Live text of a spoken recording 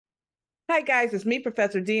Hi guys, it's me,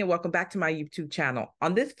 Professor D, and welcome back to my YouTube channel.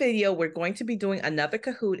 On this video, we're going to be doing another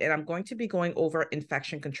Kahoot, and I'm going to be going over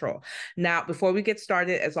infection control. Now, before we get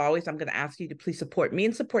started, as always, I'm going to ask you to please support me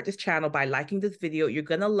and support this channel by liking this video. You're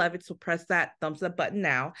going to love it, so press that thumbs up button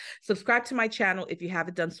now. Subscribe to my channel if you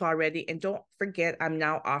haven't done so already, and don't forget, I'm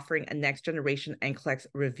now offering a next generation NCLEX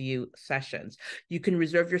review sessions. You can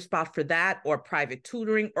reserve your spot for that or private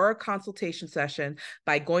tutoring or a consultation session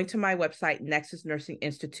by going to my website,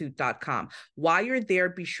 nexusnursinginstitute.com. While you're there,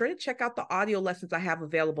 be sure to check out the audio lessons I have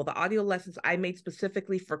available. The audio lessons I made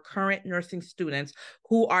specifically for current nursing students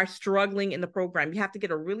who are struggling in the program. You have to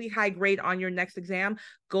get a really high grade on your next exam.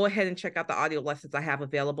 Go ahead and check out the audio lessons I have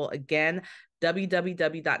available. Again,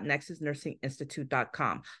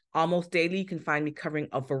 www.nexusnursinginstitute.com. Almost daily, you can find me covering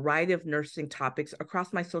a variety of nursing topics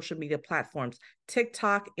across my social media platforms,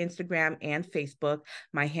 TikTok, Instagram, and Facebook.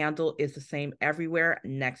 My handle is the same everywhere,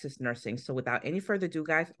 Nexus Nursing. So without any further ado,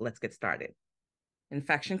 guys, let's get started.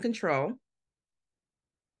 Infection control.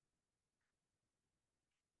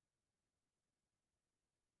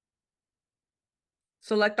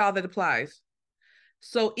 Select all that applies.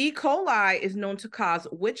 So E. coli is known to cause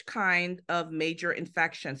which kind of major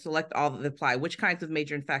infection? Select all that apply. Which kinds of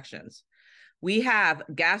major infections? We have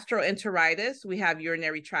gastroenteritis, we have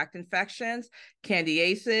urinary tract infections,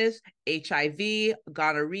 candidiasis, HIV,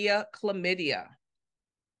 gonorrhea, chlamydia.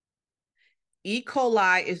 E.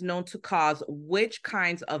 coli is known to cause which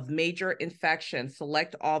kinds of major infections?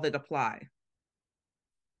 Select all that apply.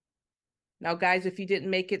 Now, guys, if you didn't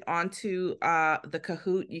make it onto the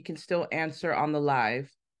Kahoot, you can still answer on the live.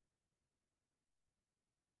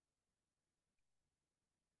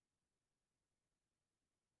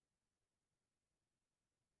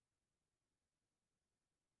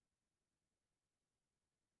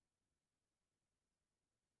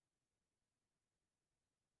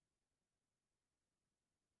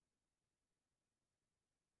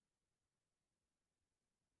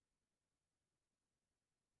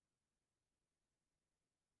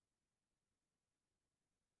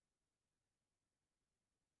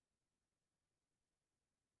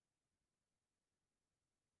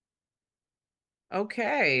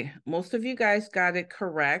 Okay, most of you guys got it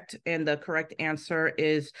correct, and the correct answer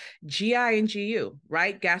is GI and GU,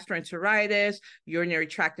 right? Gastroenteritis, urinary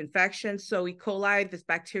tract infection. So E. coli, this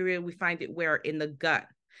bacteria, we find it where? In the gut.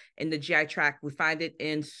 In the GI tract, we find it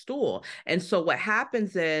in stool. And so what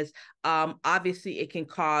happens is, obviously, it can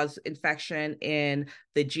cause infection in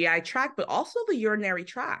the GI tract, but also the urinary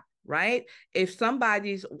tract. Right? If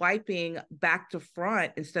somebody's wiping back to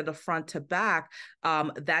front instead of front to back,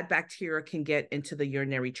 that bacteria can get into the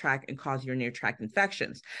urinary tract and cause urinary tract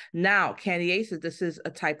infections. Now, candidiasis, this is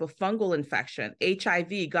a type of fungal infection.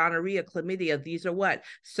 HIV, gonorrhea, chlamydia, these are what?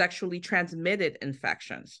 Sexually transmitted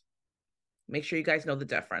infections. Make sure you guys know the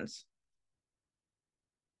difference.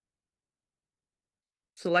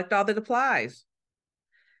 Select all that applies.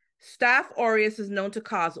 Staph aureus is known to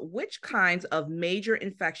cause which kinds of major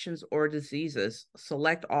infections or diseases?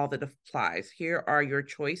 Select all that applies. Here are your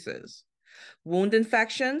choices. Wound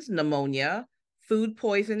infections, pneumonia, food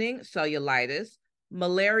poisoning, cellulitis,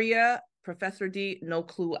 malaria. Professor D, no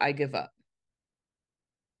clue, I give up.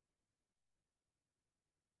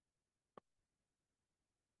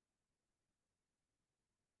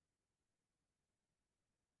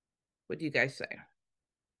 What do you guys say?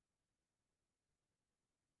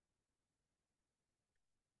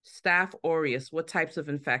 Staph aureus, what types of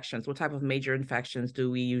infections, what type of major infections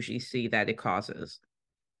do we usually see that it causes?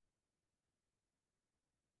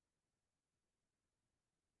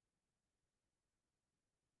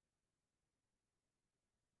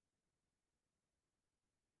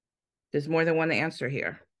 There's more than one answer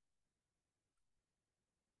here.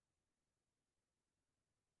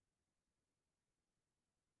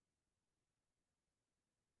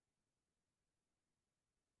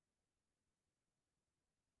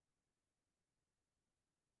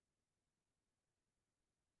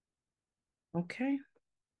 Okay.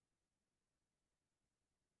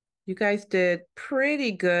 You guys did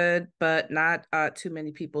pretty good, but not too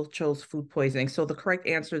many people chose food poisoning. So the correct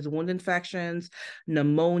answer is wound infections,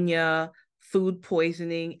 pneumonia, food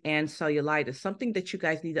poisoning, and cellulitis. Something that you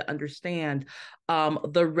guys need to understand,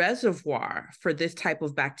 the reservoir for this type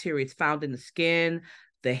of bacteria is found in the skin,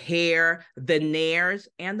 the hair, the nares,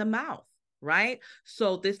 and the mouth. Right?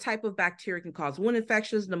 So this type of bacteria can cause wound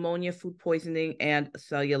infections, pneumonia, food poisoning, and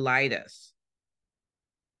cellulitis.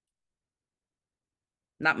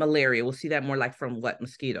 Not malaria. We'll see that more like from what?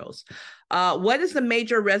 Mosquitoes. What is the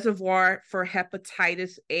major reservoir for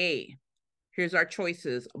hepatitis A? Here's our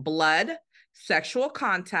choices: blood, sexual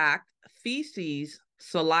contact, feces,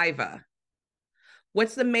 saliva.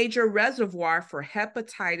 What's the major reservoir for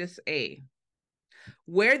hepatitis A?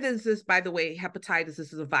 Where does this, by the way, hepatitis,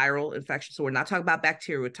 this is a viral infection. So we're not talking about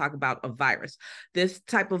bacteria, we're talking about a virus. This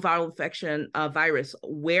type of viral infection, virus,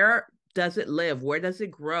 where does it live? Where does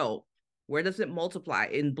it grow? Where does it multiply?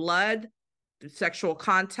 In blood, sexual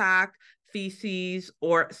contact, feces,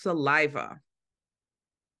 or saliva?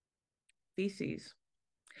 Feces.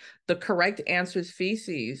 The correct answer is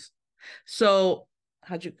feces. So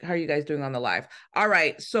how are you guys doing on the live? All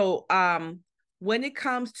right. So when it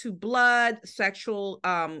comes to blood, sexual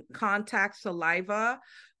contact, saliva,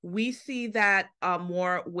 we see that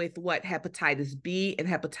more with what hepatitis B and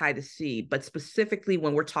hepatitis C. But specifically,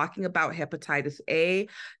 when we're talking about hepatitis A,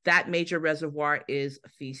 that major reservoir is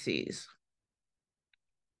feces.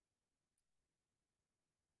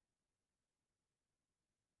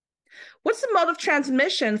 What's the mode of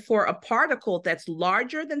transmission for a particle that's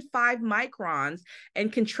larger than 5 microns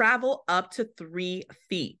and can travel up to 3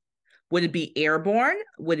 feet? Would it be airborne?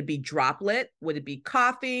 Would it be droplet? Would it be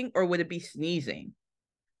coughing? Or would it be sneezing?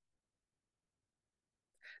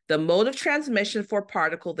 The mode of transmission for a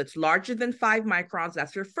particle that's larger than 5 microns,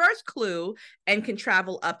 that's your first clue, and can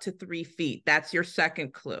travel up to 3 feet. That's your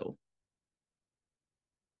second clue.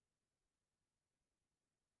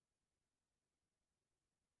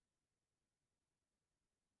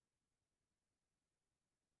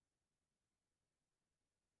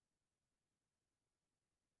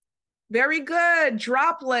 Very good.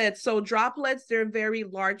 Droplets. So droplets, they're very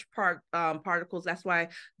large particles. That's why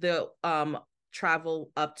they'll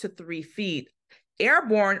travel up to 3 feet.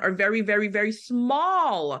 Airborne are very, very, very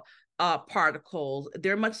small particles.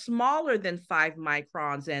 They're much smaller than 5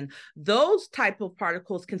 microns. And those type of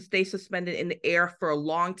particles can stay suspended in the air for a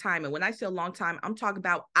long time. And when I say a long time, I'm talking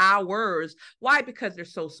about hours. Why? Because they're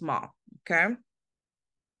so small. Okay.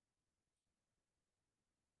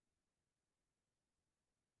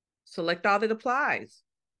 Select all that applies.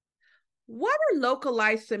 What are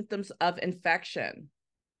localized symptoms of infection?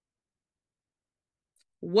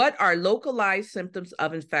 What are localized symptoms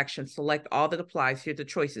of infection? Select all that applies. Here are the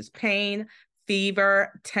choices: pain,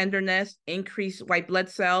 fever, tenderness, increased white blood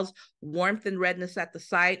cells, warmth and redness at the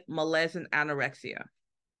site, malaise, and anorexia.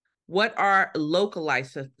 What are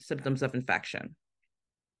localized symptoms of infection?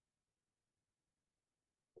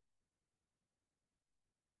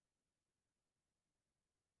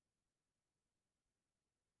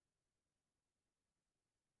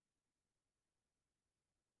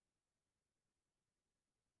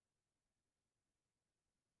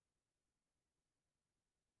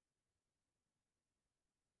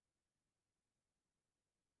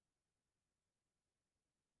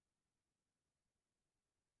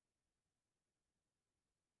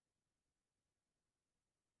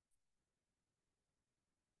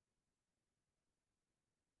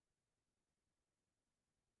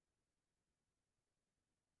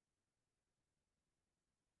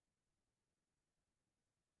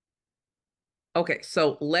 Okay,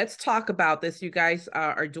 so let's talk about this. You guys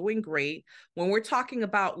are doing great. When we're talking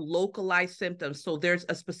about localized symptoms, so there's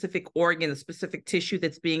a specific organ, a specific tissue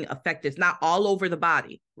that's being affected. It's not all over the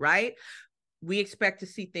body, right? We expect to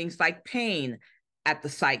see things like pain at the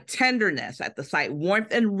site, tenderness at the site,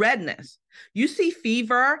 warmth and redness. You see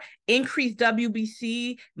fever, increased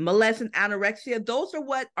WBC, malaise and anorexia. Those are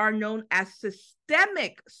what are known as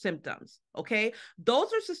systemic symptoms. Okay.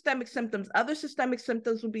 Those are systemic symptoms. Other systemic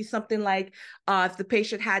symptoms would be something like if the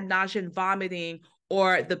patient had nausea and vomiting,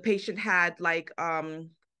 or the patient had like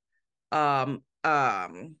um what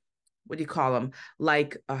do you call them,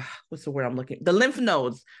 like what's the word I'm looking, the lymph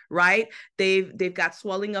nodes, right? They've got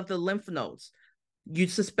swelling of the lymph nodes. You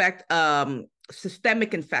suspect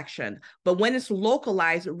systemic infection, but when it's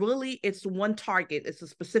localized, really it's one target. It's a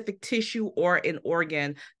specific tissue or an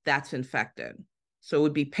organ that's infected. So it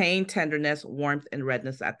would be pain, tenderness, warmth, and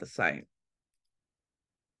redness at the site.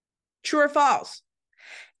 True or false?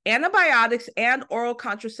 Antibiotics and oral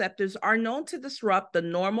contraceptives are known to disrupt the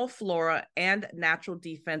normal flora and natural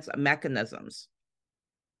defense mechanisms.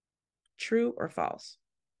 True or false?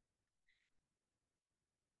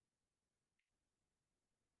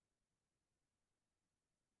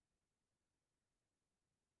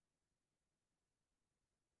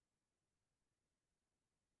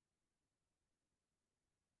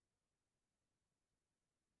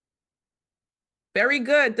 Very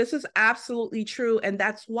good. This is absolutely true. And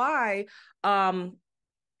that's why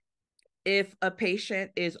if a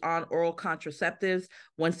patient is on oral contraceptives,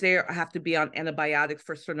 once they have to be on antibiotics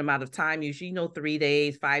for a certain amount of time, usually 3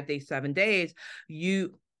 days, 5 days, 7 days,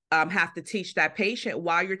 you have to teach that patient,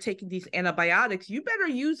 while you're taking these antibiotics, you better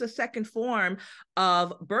use a second form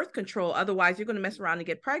of birth control. Otherwise, you're going to mess around and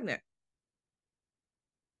get pregnant.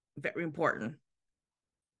 Very important.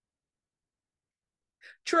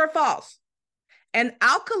 True or false? An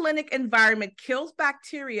alkalinic environment kills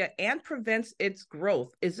bacteria and prevents its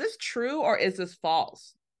growth. Is this true or is this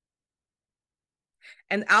false?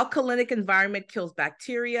 An alkalinic environment kills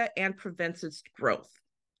bacteria and prevents its growth.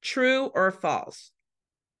 True or false?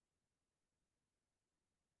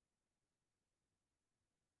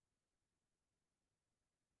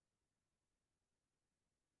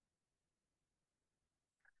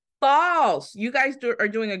 False. You guys are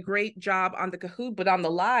doing a great job on the Kahoot, but on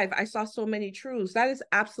the live, I saw so many truths. That is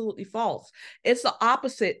absolutely false. It's the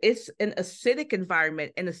opposite. It's an acidic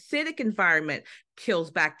environment. An acidic environment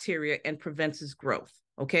kills bacteria and prevents its growth.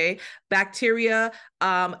 Okay, bacteria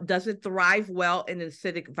doesn't thrive well in an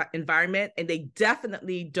acidic environment, and they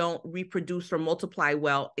definitely don't reproduce or multiply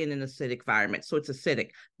well in an acidic environment. So it's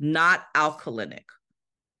acidic, not alkalinic.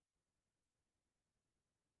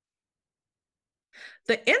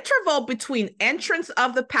 The interval between entrance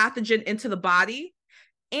of the pathogen into the body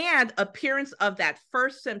and appearance of that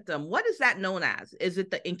first symptom, what is that known as? Is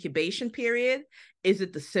it the incubation period? Is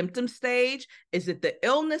it the symptom stage? Is it the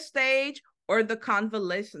illness stage or the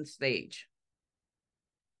convalescent stage?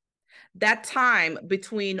 That time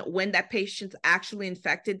between when that patient's actually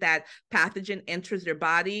infected, that pathogen enters their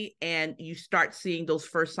body, and you start seeing those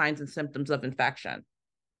first signs and symptoms of infection.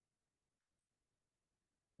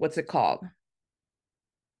 What's it called?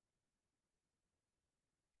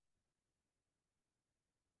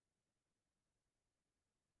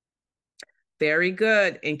 Very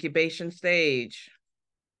good. Incubation stage.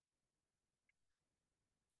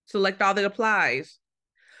 Select all that applies.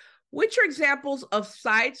 Which are examples of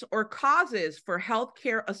sites or causes for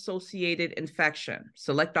healthcare associated infection?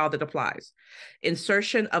 Select all that applies.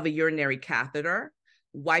 Insertion of a urinary catheter,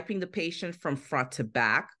 wiping the patient from front to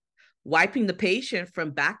back, wiping the patient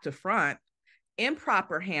from back to front,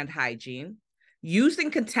 improper hand hygiene,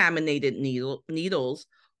 using contaminated needles,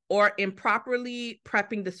 or improperly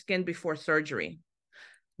prepping the skin before surgery.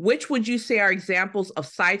 Which would you say are examples of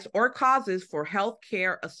sites or causes for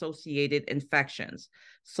healthcare associated infections?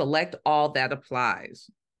 Select all that applies.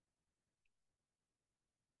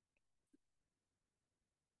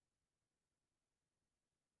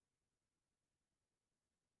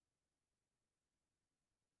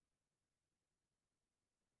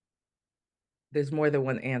 There's more than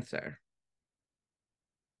one answer.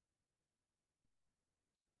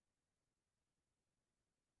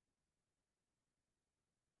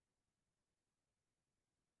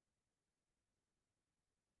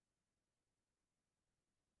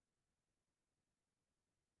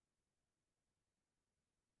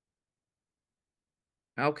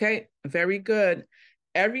 Okay, very good.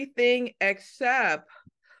 Everything except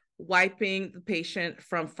wiping the patient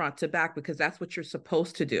from front to back, because that's what you're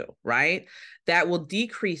supposed to do, right? That will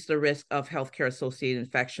decrease the risk of healthcare associated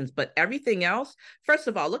infections. But everything else, first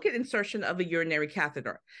of all, look at insertion of a urinary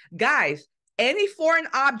catheter. Guys, any foreign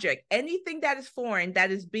object, anything that is foreign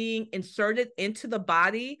that is being inserted into the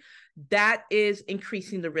body, that is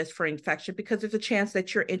increasing the risk for infection because there's a chance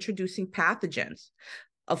that you're introducing pathogens.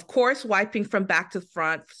 Of course, wiping from back to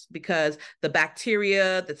front, because the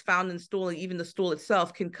bacteria that's found in the stool and even the stool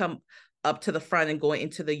itself can come up to the front and go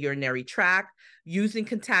into the urinary tract, using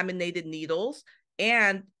contaminated needles.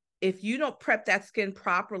 And if you don't prep that skin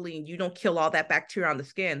properly and you don't kill all that bacteria on the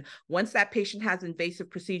skin, once that patient has invasive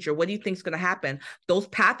procedure, what do you think is going to happen? Those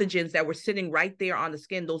pathogens that were sitting right there on the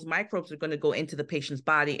skin, those microbes are going to go into the patient's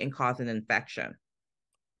body and cause an infection.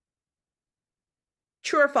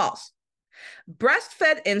 True or false?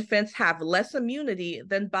 Breastfed infants have less immunity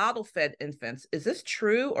than bottle-fed infants. Is this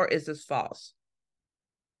true or is this false?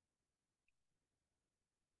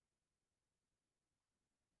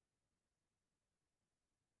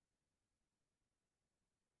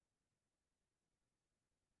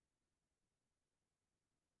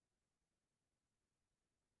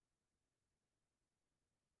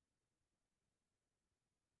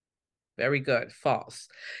 Very good. False.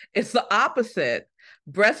 It's the opposite.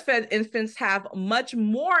 Breastfed infants have much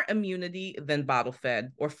more immunity than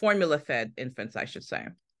bottle-fed or formula-fed infants, I should say.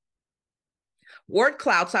 Word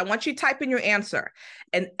cloud. So I want you to type in your answer.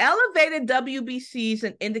 An elevated WBC is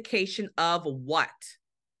an indication of what?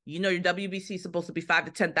 You know, your WBC is supposed to be 5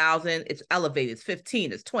 to 10,000. It's elevated. It's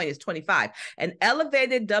 15. It's 20. It's 25. An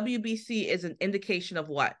elevated WBC is an indication of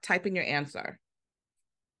what? Type in your answer.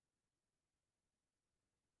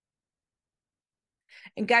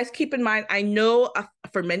 And guys, keep in mind, I know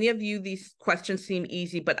for many of you, these questions seem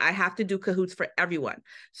easy, but I have to do Kahoots for everyone.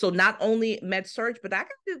 So not only med-surg, but I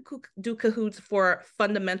can do Kahoots for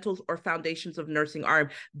fundamentals or foundations of nursing,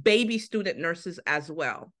 or baby student nurses as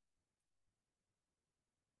well.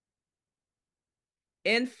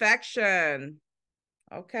 Infection.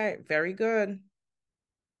 Okay, very good.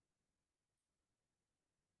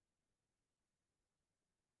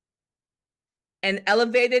 An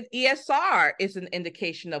elevated ESR is an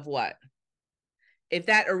indication of what? If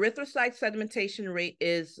that erythrocyte sedimentation rate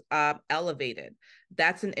is elevated,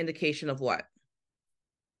 that's an indication of what?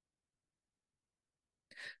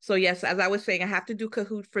 So yes, as I was saying, I have to do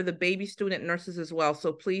Kahoot for the baby student nurses as well.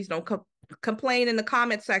 So please don't complain in the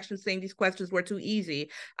comment section saying these questions were too easy.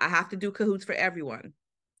 I have to do Kahoots for everyone.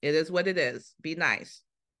 It is what it is. Be nice.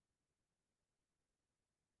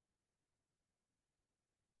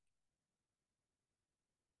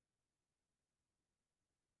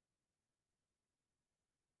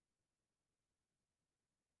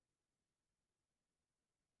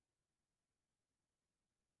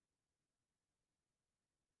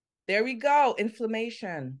 There we go.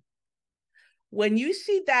 Inflammation. When you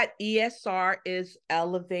see that ESR is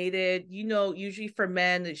elevated, usually for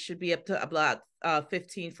men, it should be up to about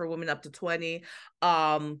 15, for women up to 20.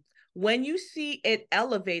 When you see it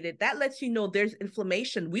elevated, that lets you know there's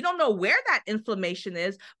inflammation. We don't know where that inflammation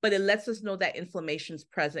is, but it lets us know that inflammation is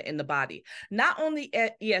present in the body. Not only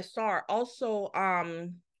ESR, also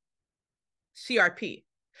CRP.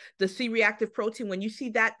 The C-reactive protein, when you see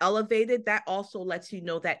that elevated, that also lets you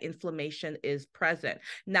know that inflammation is present.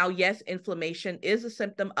 Now, yes, inflammation is a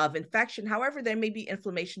symptom of infection. However, there may be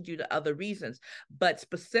inflammation due to other reasons, but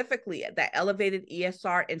specifically that elevated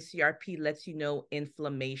ESR and CRP lets you know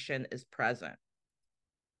inflammation is present.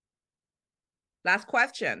 Last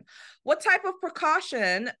question. What type of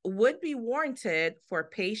precaution would be warranted for a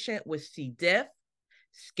patient with C. diff,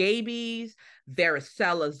 scabies,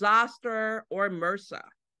 varicella zoster, or MRSA?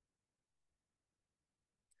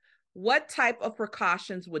 What type of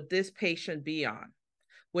precautions would this patient be on?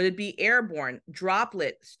 Would it be airborne,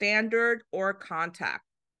 droplet, standard, or contact?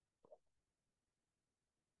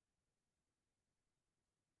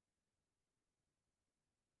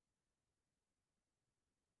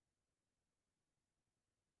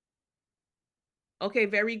 Okay,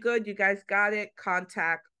 very good. You guys got it.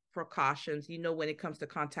 Contact precautions. When it comes to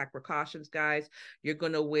contact precautions, guys, you're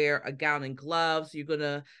going to wear a gown and gloves. You're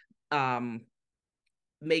going to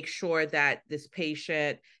make sure that this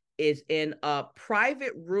patient is in a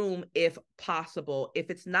private room if possible.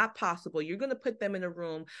 If it's not possible, you're going to put them in a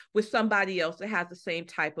room with somebody else that has the same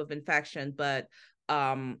type of infection, but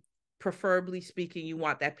preferably speaking, you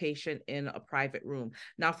want that patient in a private room.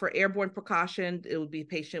 Now, for airborne precaution, it would be a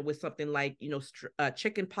patient with something like,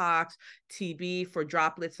 chicken pox, TB. For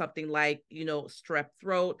droplets, something like, strep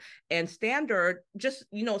throat. And standard, just,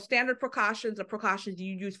 standard precautions are precautions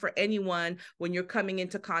you use for anyone when you're coming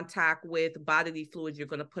into contact with bodily fluids. You're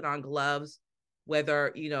going to put on gloves,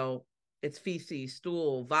 whether, it's feces,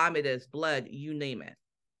 stool, vomitus, blood, you name it.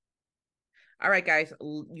 All right, guys,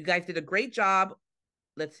 you guys did a great job.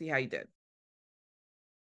 Let's see how you did.